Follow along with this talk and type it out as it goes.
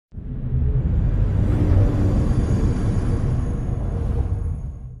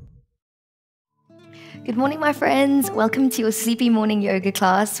Good morning, my friends. Welcome to your sleepy morning yoga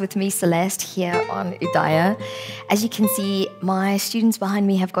class with me, Celeste, here on UDAYA. As you can see, my students behind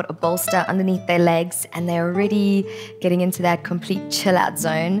me have got a bolster underneath their legs and they're already getting into that complete chill out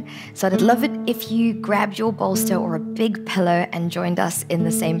zone. So I'd love it if you grabbed your bolster or a big pillow and joined us in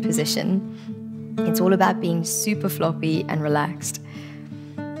the same position. It's all about being super floppy and relaxed.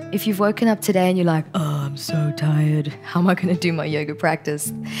 If you've woken up today and you're like, oh, I'm so tired, how am I going to do my yoga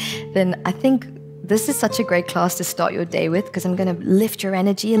practice? Then I think this is such a great class to start your day with because I'm going to lift your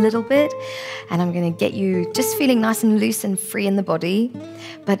energy a little bit and I'm going to get you just feeling nice and loose and free in the body.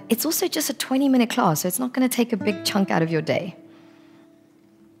 But it's also just a 20-minute class, so it's not going to take a big chunk out of your day.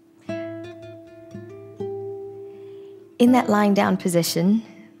 In that lying down position,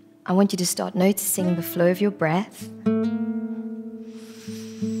 I want you to start noticing the flow of your breath.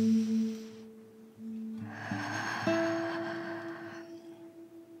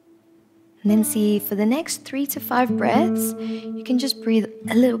 And then see, for the next 3 to 5 breaths, you can just breathe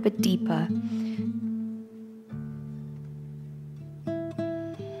a little bit deeper.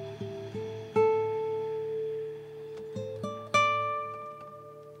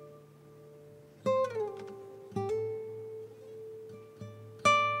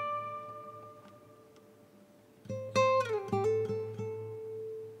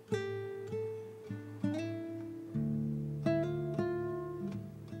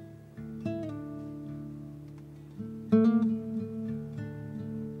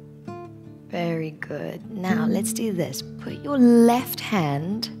 Very good. Now let's do this. Put your left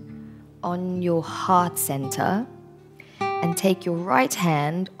hand on your heart center and take your right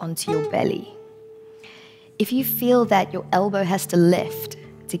hand onto your belly. If you feel that your elbow has to lift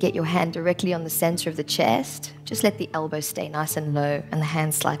to get your hand directly on the center of the chest, just let the elbow stay nice and low and the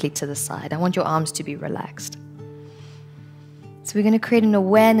hand slightly to the side. I want your arms to be relaxed. So we're going to create an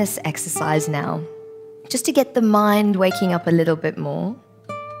awareness exercise now, just to get the mind waking up a little bit more.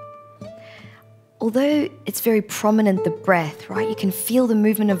 Although it's very prominent, the breath, right? You can feel the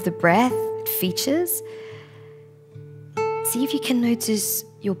movement of the breath, it features. See if you can notice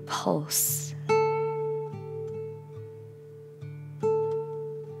your pulse.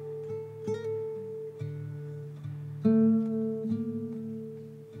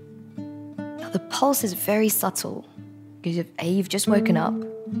 Now the pulse is very subtle because you've just woken up.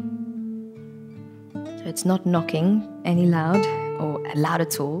 So it's not knocking any loud or loud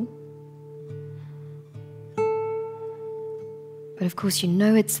at all. But of course, you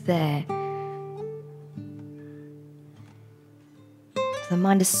know it's there. The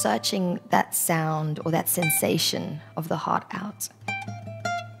mind is searching that sound or that sensation of the heart out.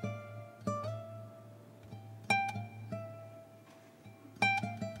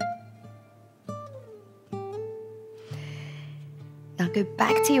 Now go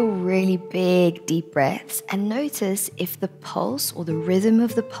back to your really big, deep breaths and notice if the pulse or the rhythm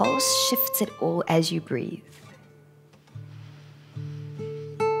of the pulse shifts at all as you breathe.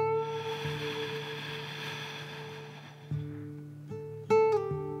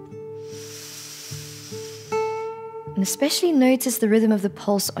 And especially notice the rhythm of the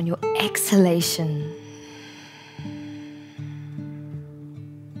pulse on your exhalation.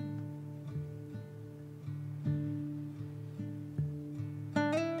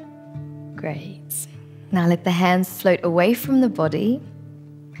 Great. Now let the hands float away from the body.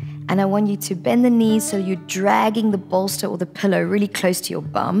 And I want you to bend the knees so you're dragging the bolster or the pillow really close to your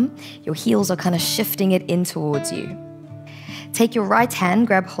bum. Your heels are kind of shifting it in towards you. Take your right hand,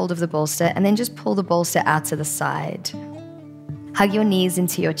 grab hold of the bolster, and then just pull the bolster out to the side. Hug your knees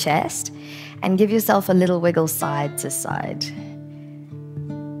into your chest and give yourself a little wiggle side to side.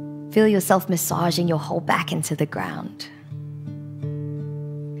 Feel yourself massaging your whole back into the ground.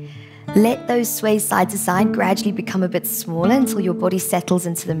 Let those sways side to side gradually become a bit smaller until your body settles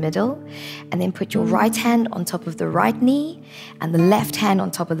into the middle, and then put your right hand on top of the right knee and the left hand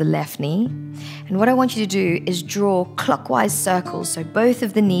on top of the left knee. And what I want you to do is draw clockwise circles so both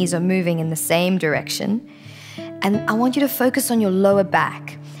of the knees are moving in the same direction. And I want you to focus on your lower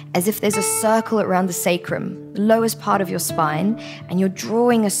back as if there's a circle around the sacrum, the lowest part of your spine, and you're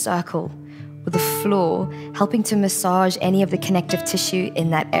drawing a circle with the floor, helping to massage any of the connective tissue in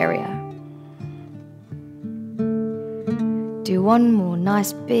that area. Do one more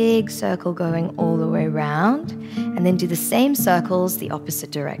nice big circle going all the way around, and then do the same circles the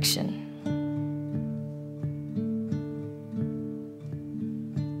opposite direction.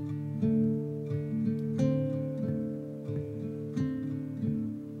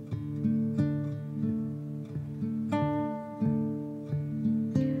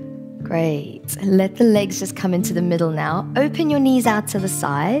 Great. Let the legs just come into the middle now. Open your knees out to the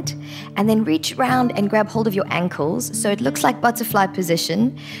side and then reach around and grab hold of your ankles. So it looks like butterfly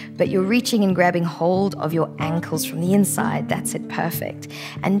position, but you're reaching and grabbing hold of your ankles from the inside. That's it, perfect.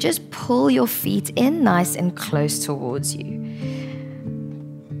 And just pull your feet in nice and close towards you.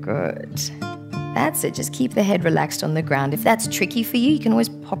 Good. That's it, just keep the head relaxed on the ground. If that's tricky for you, you can always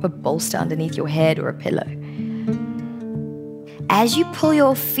pop a bolster underneath your head or a pillow. As you pull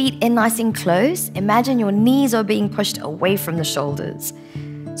your feet in nice and close, imagine your knees are being pushed away from the shoulders.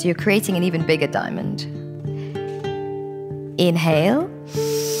 So you're creating an even bigger diamond. Inhale.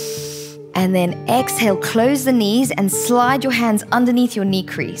 And then exhale, close the knees and slide your hands underneath your knee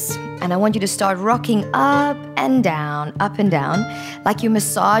crease. And I want you to start rocking up and down, like you're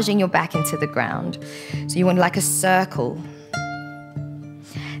massaging your back into the ground. So you want like a circle.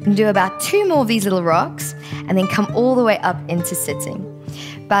 And do about 2 more of these little rocks and then come all the way up into sitting.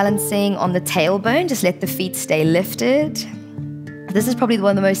 Balancing on the tailbone, just let the feet stay lifted. This is probably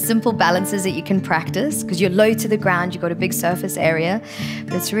one of the most simple balances that you can practice because you're low to the ground, you've got a big surface area,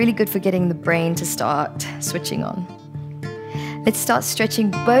 but it's really good for getting the brain to start switching on. Let's start stretching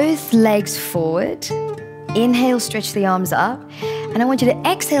both legs forward. Inhale, stretch the arms up, and I want you to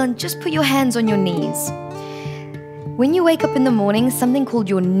exhale and just put your hands on your knees. When you wake up in the morning, something called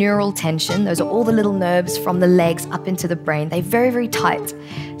your neural tension, those are all the little nerves from the legs up into the brain, they're very, very tight.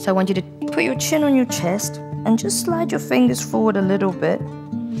 So I want you to put your chin on your chest and just slide your fingers forward a little bit.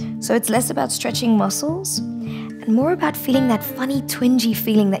 So it's less about stretching muscles and more about feeling that funny twingy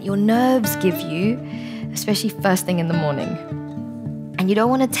feeling that your nerves give you, especially first thing in the morning. And you don't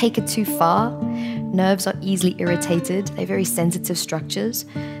want to take it too far. Nerves are easily irritated. They're very sensitive structures.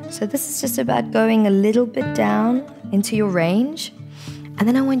 So this is just about going a little bit down into your range. And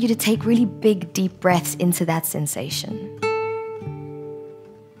then I want you to take really big, deep breaths into that sensation.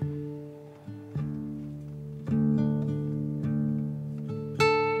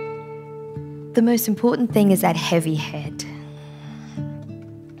 The most important thing is that heavy head,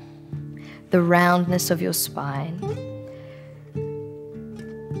 the roundness of your spine.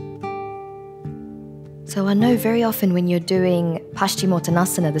 So I know very often when you're doing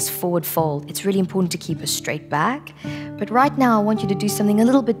Paschimottanasana, this forward fold, it's really important to keep a straight back. But right now I want you to do something a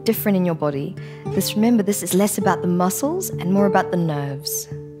little bit different in your body. Remember, this is less about the muscles and more about the nerves.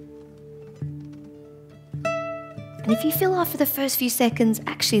 And if you feel after the first few seconds,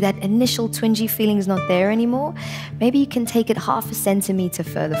 actually that initial twingy feeling is not there anymore, maybe you can take it 0.5 centimeter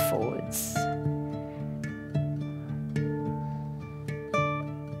further forwards.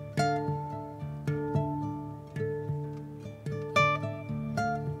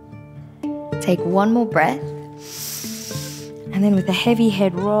 Take 1 more breath. And then with a heavy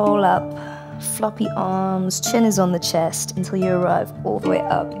head, roll up, floppy arms, chin is on the chest until you arrive all the way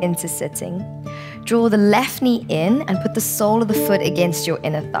up into sitting. Draw the left knee in and put the sole of the foot against your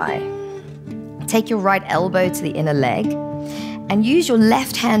inner thigh. Take your right elbow to the inner leg and use your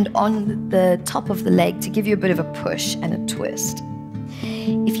left hand on the top of the leg to give you a bit of a push and a twist.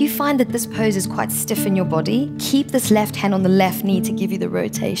 If you find that this pose is quite stiff in your body, keep this left hand on the left knee to give you the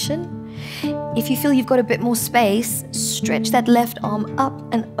rotation. If you feel you've got a bit more space, stretch that left arm up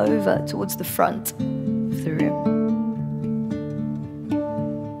and over towards the front of the room.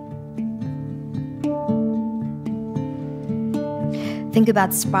 Think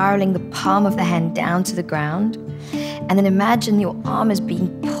about spiraling the palm of the hand down to the ground, and then imagine your arm is being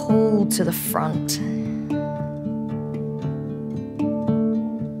pulled to the front.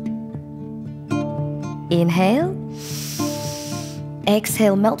 Inhale.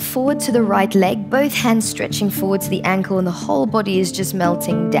 Exhale, melt forward to the right leg, both hands stretching forward to the ankle, and the whole body is just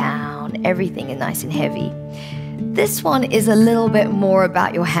melting down. Everything is nice and heavy. This one is a little bit more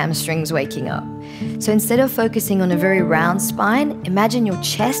about your hamstrings waking up. So instead of focusing on a very round spine, imagine your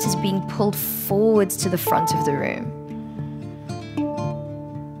chest is being pulled forwards to the front of the room.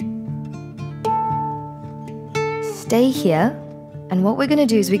 Stay here, and what we're going to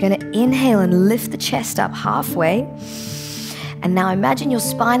do is we're going to inhale and lift the chest up halfway. And now imagine your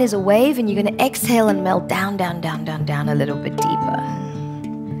spine is a wave, and you're going to exhale and melt down, down, down, down, down a little bit deeper.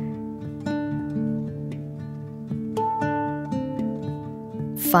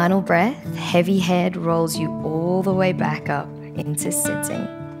 Final breath, heavy head rolls you all the way back up into sitting.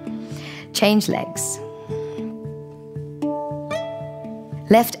 Change legs.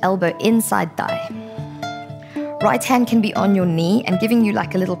 Left elbow inside thigh. Right hand can be on your knee and giving you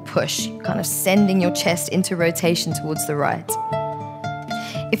like a little push, kind of sending your chest into rotation towards the right.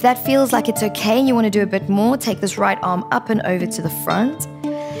 If that feels like it's okay and you want to do a bit more, take this right arm up and over to the front,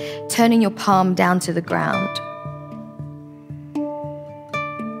 turning your palm down to the ground.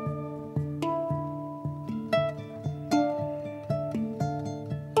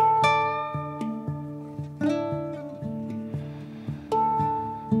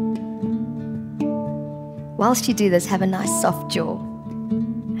 whilst you do this, have a nice soft jaw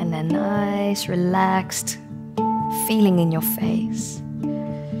and a nice relaxed feeling in your face.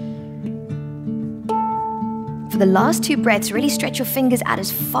 For the last 2 breaths, really stretch your fingers out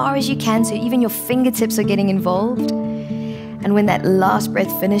as far as you can so even your fingertips are getting involved. And when that last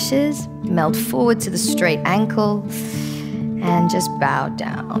breath finishes, melt forward to the straight ankle and just bow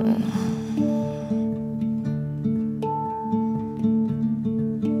down.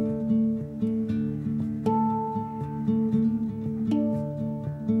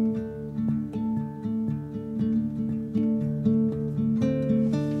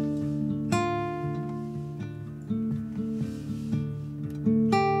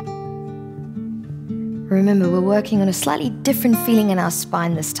 Remember, we're working on a slightly different feeling in our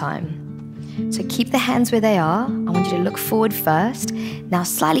spine this time. So keep the hands where they are. I want you to look forward first. Now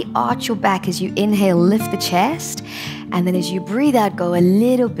slightly arch your back as you inhale, lift the chest. And then as you breathe out, go a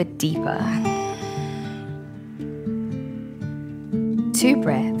little bit deeper. 2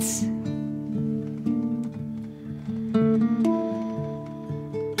 breaths.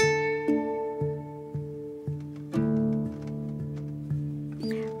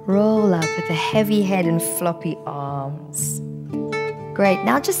 Roll up with a heavy head and floppy arms. Great,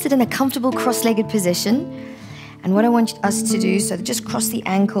 now just sit in a comfortable cross-legged position. And what I want us to do, so just cross the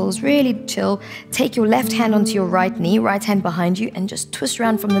ankles, really chill. Take your left hand onto your right knee, right hand behind you, and just twist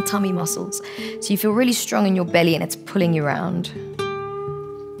around from the tummy muscles. So you feel really strong in your belly and it's pulling you around.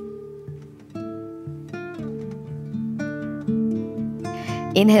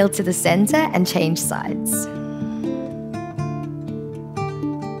 Inhale to the center and change sides.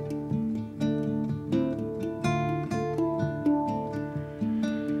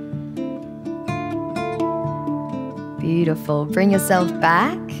 Beautiful. Bring yourself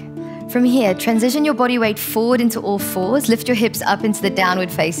back. From here, transition your body weight forward into all fours. Lift your hips up into the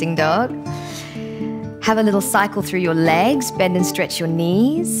downward facing dog. Have a little cycle through your legs. Bend and stretch your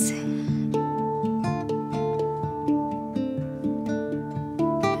knees.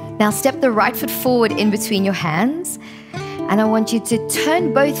 Now step the right foot forward in between your hands. And I want you to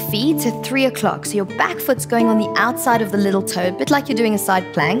turn both feet to 3 o'clock. So your back foot's going on the outside of the little toe, a bit like you're doing a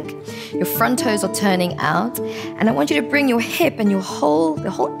side plank. Your front toes are turning out. And I want you to bring your hip and the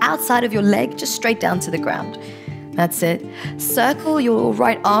whole outside of your leg just straight down to the ground. That's it. Circle your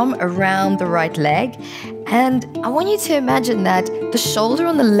right arm around the right leg. And I want you to imagine that the shoulder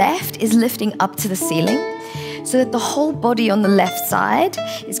on the left is lifting up to the ceiling, so that the whole body on the left side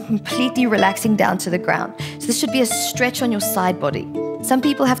is completely relaxing down to the ground. So this should be a stretch on your side body. Some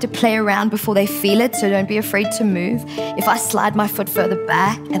people have to play around before they feel it, so don't be afraid to move. If I slide my foot further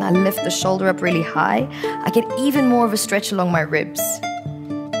back and I lift the shoulder up really high, I get even more of a stretch along my ribs.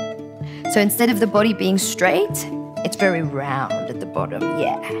 So instead of the body being straight, it's very round at the bottom,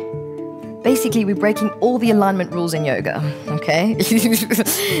 yeah. Basically, we're breaking all the alignment rules in yoga, okay?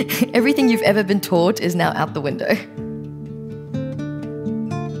 Everything you've ever been taught is now out the window.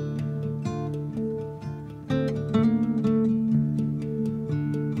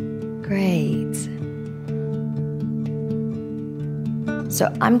 Great.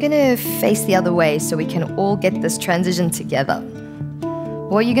 So I'm gonna face the other way so we can all get this transition together.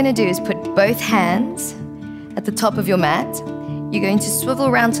 What you're gonna do is put both hands at the top of your mat. You're going to swivel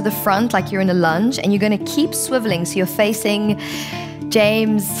around to the front like you're in a lunge, and you're going to keep swiveling so you're facing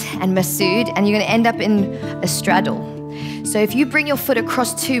James and Masood, and you're going to end up in a straddle. So if you bring your foot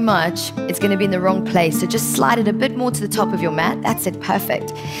across too much, it's going to be in the wrong place. So just slide it a bit more to the top of your mat. That's it,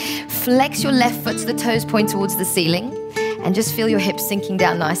 perfect. Flex your left foot so the toes point towards the ceiling, and just feel your hips sinking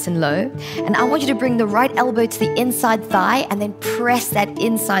down nice and low. And I want you to bring the right elbow to the inside thigh and then press that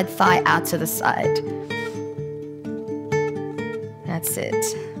inside thigh out to the side. That's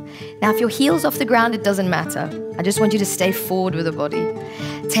it. Now, if your heel's off the ground, it doesn't matter. I just want you to stay forward with the body.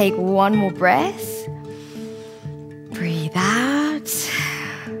 Take one more breath. Breathe out.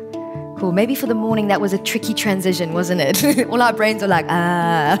 Cool. Maybe for the morning, that was a tricky transition, wasn't it? All our brains are like,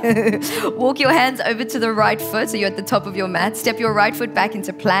 ah. Walk your hands over to the right foot, so you're at the top of your mat. Step your right foot back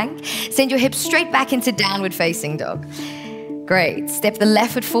into plank. Send your hips straight back into downward facing dog. Great. Step the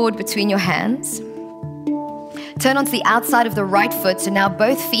left foot forward between your hands. Turn onto the outside of the right foot, so now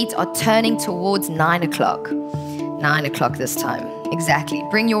both feet are turning towards 9 o'clock. 9 o'clock this time, exactly.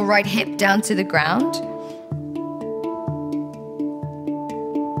 Bring your right hip down to the ground.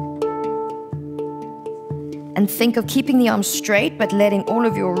 And think of keeping the arms straight, but letting all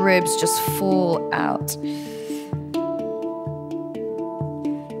of your ribs just fall out.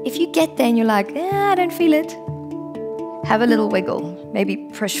 If you get there and you're like, I don't feel it, have a little wiggle. Maybe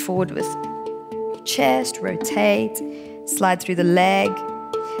push forward with chest, rotate, slide through the leg.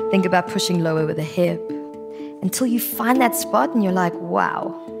 Think about pushing lower with the hip. until you find that spot and you're like,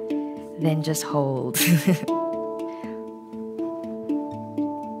 wow. Then just hold.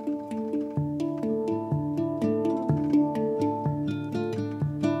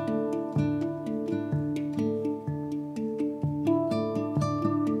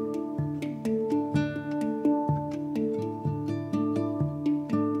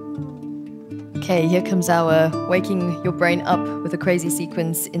 Okay, here comes our waking your brain up with a crazy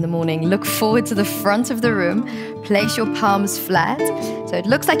sequence in the morning. Look forward to the front of the room. Place your palms flat. So it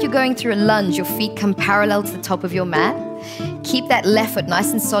looks like you're going through a lunge. Your feet come parallel to the top of your mat. Keep that left foot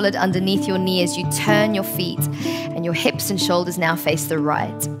nice and solid underneath your knee as you turn your feet, and your hips and shoulders now face the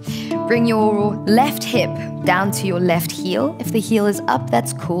right. Bring your left hip down to your left heel. If the heel is up,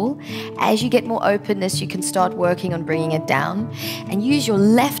 that's cool. As you get more openness, you can start working on bringing it down. And use your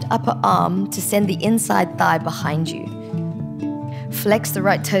left upper arm to send the inside thigh behind you. Flex the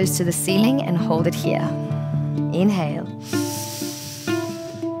right toes to the ceiling and hold it here. Inhale.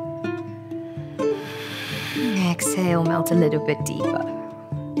 Exhale, melt a little bit deeper.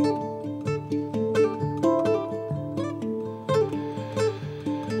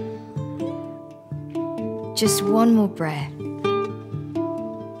 Just one more breath.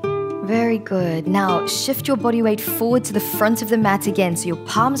 Very good. Now shift your body weight forward to the front of the mat again. So your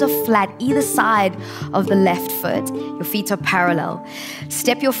palms are flat either side of the left foot. Your feet are parallel.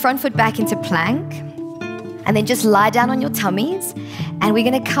 Step your front foot back into plank. And then just lie down on your tummies. And we're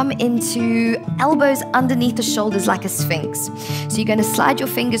going to come into elbows underneath the shoulders like a sphinx. So you're going to slide your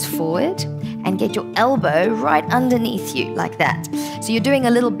fingers forward and get your elbow right underneath you like that. So you're doing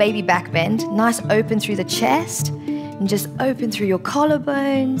a little baby back bend. Nice open through the chest and just open through your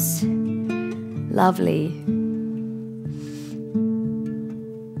collarbones. Lovely.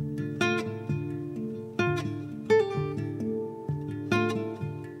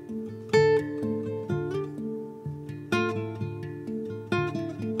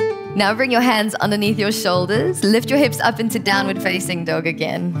 Now bring your hands underneath your shoulders. Lift your hips up into downward facing dog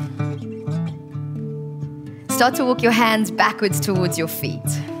again. Start to walk your hands backwards towards your feet.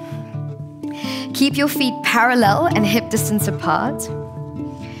 Keep your feet parallel and hip distance apart.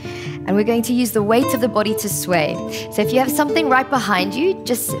 And we're going to use the weight of the body to sway. So if you have something right behind you,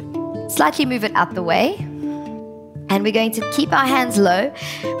 just slightly move it out the way. And we're going to keep our hands low,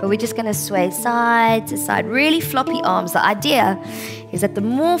 but we're just going to sway side to side. Really floppy arms. The idea is that the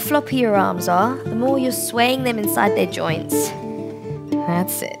more floppy your arms are, the more you're swaying them inside their joints.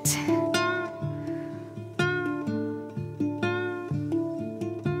 That's it.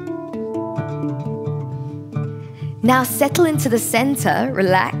 Now settle into the center,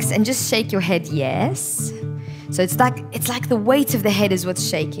 relax, and just shake your head yes. So it's like the weight of the head is what's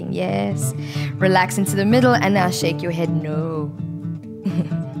shaking, yes. Relax into the middle and now shake your head no.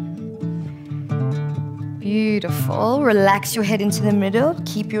 Beautiful. Relax your head into the middle.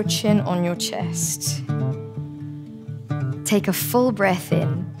 Keep your chin on your chest. Take a full breath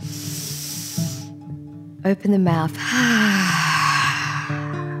in. Open the mouth.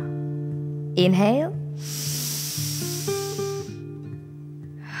 Inhale.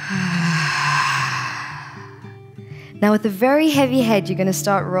 Now with a very heavy head, you're going to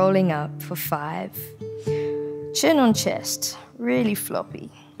start rolling up for 5. Chin on chest, really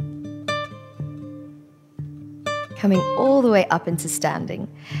floppy. Coming all the way up into standing.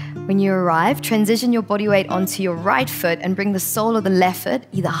 When you arrive, transition your body weight onto your right foot and bring the sole of the left foot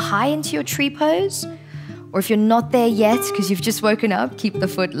either high into your tree pose, or if you're not there yet because you've just woken up, keep the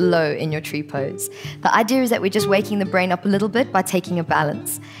foot low in your tree pose. The idea is that we're just waking the brain up a little bit by taking a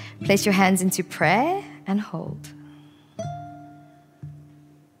balance. Place your hands into prayer and hold.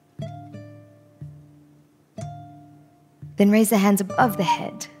 Then raise the hands above the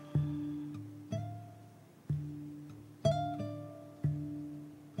head.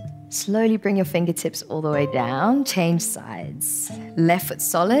 Slowly bring your fingertips all the way down. Change sides. Left foot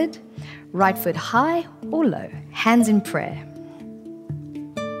solid, right foot high or low. Hands in prayer.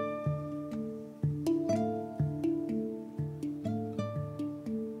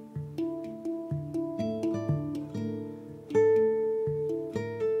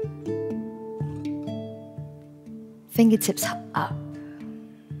 Fingertips up.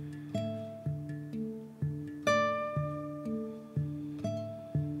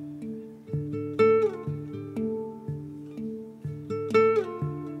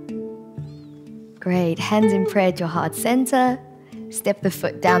 Great. Hands in prayer at your heart center. Step the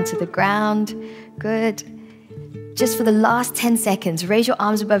foot down to the ground. Good. Just for the last 10 seconds, raise your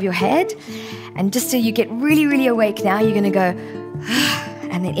arms above your head. And just so you get really, really awake now, you're going to go,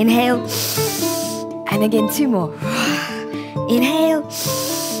 and then inhale. And again, 2 more. Inhale.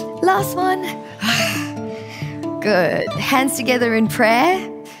 Last one. Good. Hands together in prayer.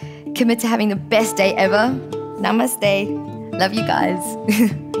 Commit to having the best day ever. Namaste. Love you guys.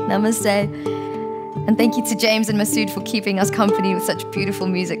 Namaste. And thank you to James and Masood for keeping us company with such beautiful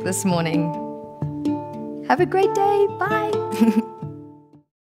music this morning. Have a great day. Bye.